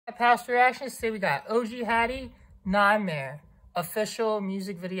past reactions. Today we got OG Haddy, Mare, official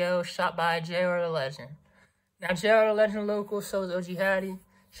music video shot by JR the Legend. Now JR the Legend local, so is OG Haddy.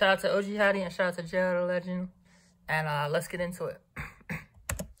 Shout out to OG Haddy and shout out to JR the Legend. And let's get into it.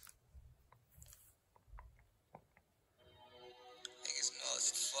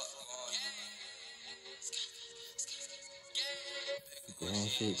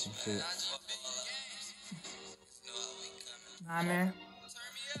 Some shit. Nah, man.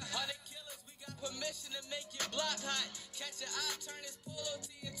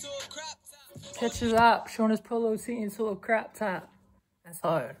 Catch his op, showing his polo tee into a crop top. That's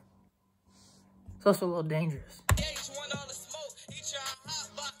hard. It's also a little dangerous.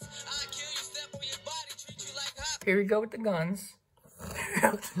 Here we go with the guns.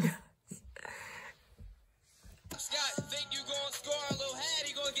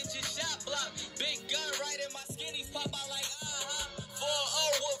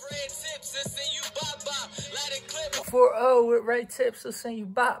 With right tips, will send you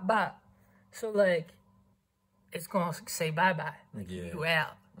bop bop. So like, it's gonna say bye bye. Like you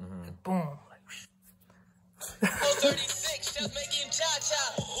out. Like, boom. Like, 36, just make him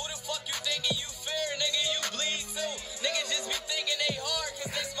cha-cha. Who the fuck you thinking you fair, nigga? You bleed too. Niggas just be thinking they hard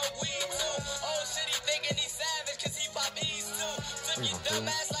cause they smoke weed too. Oh shit, he thinking he savage cause he pop E's too. Took you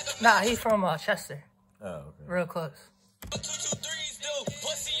dumbass like a nah, he's from Chester. Oh, okay. Real close. 2, 2, 3s do.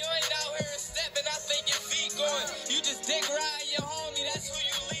 Pussy, you ain't out here stepping. I think your feet going. You just dick ride your homie, that's who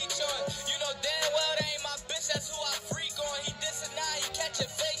you leech on. You know damn well that ain't my bitch, that's who I freak on. He dissing now, he catching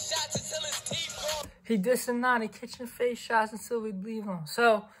face shots until his teeth gone. He dissing now, he catching face shots until we believe him.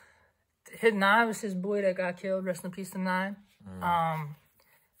 So, his Nine was his boy that got killed. Rest in peace to Nine. So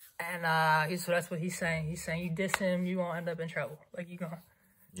that's what he's saying. He's saying you diss him, you gonna end up in trouble. Like you gonna,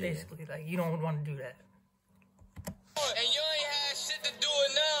 basically, like you don't want to do that. And you ain't had shit to do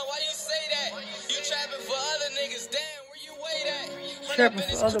with none. Why you say that? You trapping for other niggas, damn, where you wait at? Trapping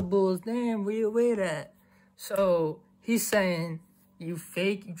for other bulls, damn, where you wait at? So he's saying you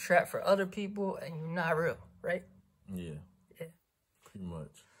fake, you trap for other people, and you're not real, right? Yeah. Yeah. Pretty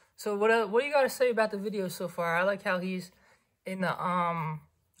much. So what do you got to say about the video so far? I like how he's in the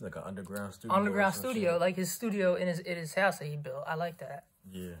like an underground studio. Underground studio, like his studio in his house that he built. I like that.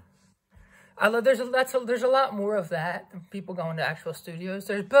 Yeah. I love there's a lot more of that than people going to actual studios.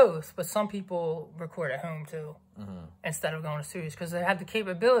 There's both, but some people record at home too instead of going to studios because they have the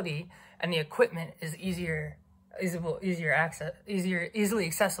capability and the equipment is easily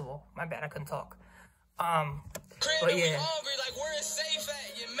accessible. My bad, I couldn't talk. But yeah. Hungry, like where is safe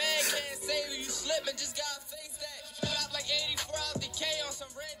at? Your man can't save you. You slipping, just gotta face that. Drop like 84 out the K on some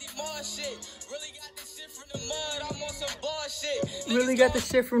Randy Moss shit. Really got this shit from the mud. I'm on some bullshit. Really got the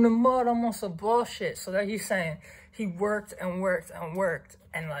shit from the mud. I'm on some bullshit. So that he's saying he worked and worked and worked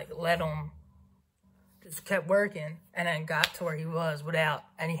and like let him just kept working and then got to where he was without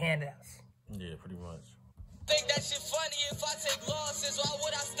any handouts. Yeah, pretty much. Think that shit funny if I take losses. Why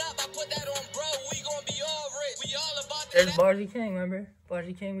would I stop? I put that on, bro. We gonna be all rich. We all about There's Bargy King, remember?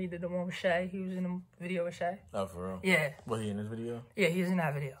 Bargy King, we did the one with Shay. He was in the video with Shay. Oh, for real? Yeah. Was he in this video? Yeah, he was in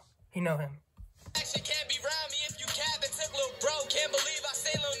that video. He know him. Action can't be around me if you cap and took little bro. Can't believe I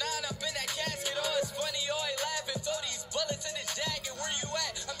say little 9 up in that casket. Oh, it's funny, oh, I laughing. Throw these bullets in his jacket. Where you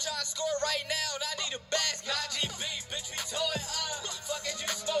at? I'm trying to score right now and I need a basket. IGB, bitch, we towing fuck it, you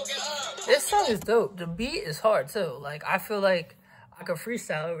smoking This song is dope. The beat is hard too. Like I feel like I could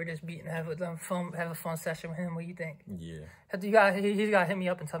freestyle over this beat and have a fun session with him. What do you think? Yeah. He's got to hit me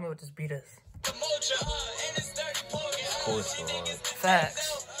up and tell me what this beat is. Of course, bro.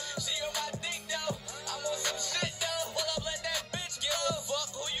 Facts.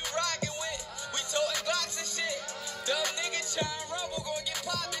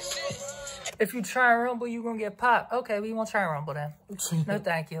 If you try and rumble, you gonna get popped. Okay, we won't try and rumble then. No,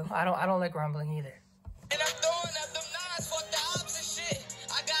 thank you. I don't like rumbling either. And I'm throwing up them nines, fuck the opposite shit.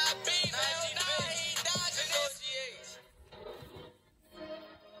 I got beat, man.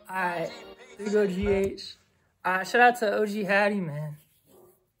 Alright, there you go, GH. Shout out to OG Haddy, man.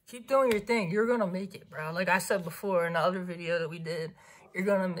 Keep doing your thing. You're gonna make it, bro. Like I said before in the other video that we did, you're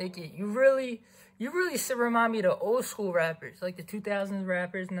gonna make it. You really remind me of the old school rappers, like the 2000s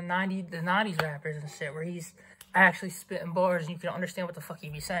rappers and the 90s rappers and shit, where he's actually spitting bars and you can understand what the fuck he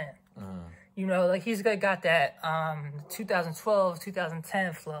be saying. You know, like he's got that 2012,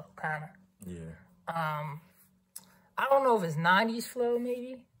 2010 flow, kind of. Yeah. I don't know if it's 90s flow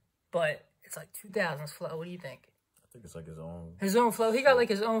maybe, but it's like 2000s flow. What do you think? I think it's like his own. His own flow. He got like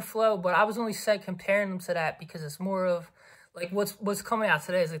his own flow, but I was only comparing him to that because it's more of like what's coming out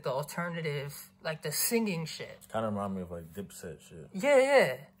today is like the alternative, like the singing shit. Kind of remind me of like Dipset shit. Yeah,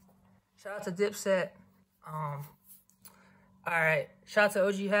 yeah. Shout out to Dipset. All right. Shout out to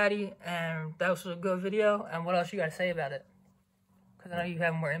OG Haddy, and that was a good video. And what else you got to say about it? Because I know you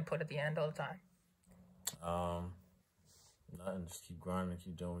have more input at the end all the time. Nothing. Just keep grinding.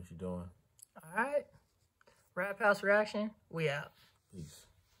 Keep doing what you're doing. All right. Rap House Reaction. We out. Peace.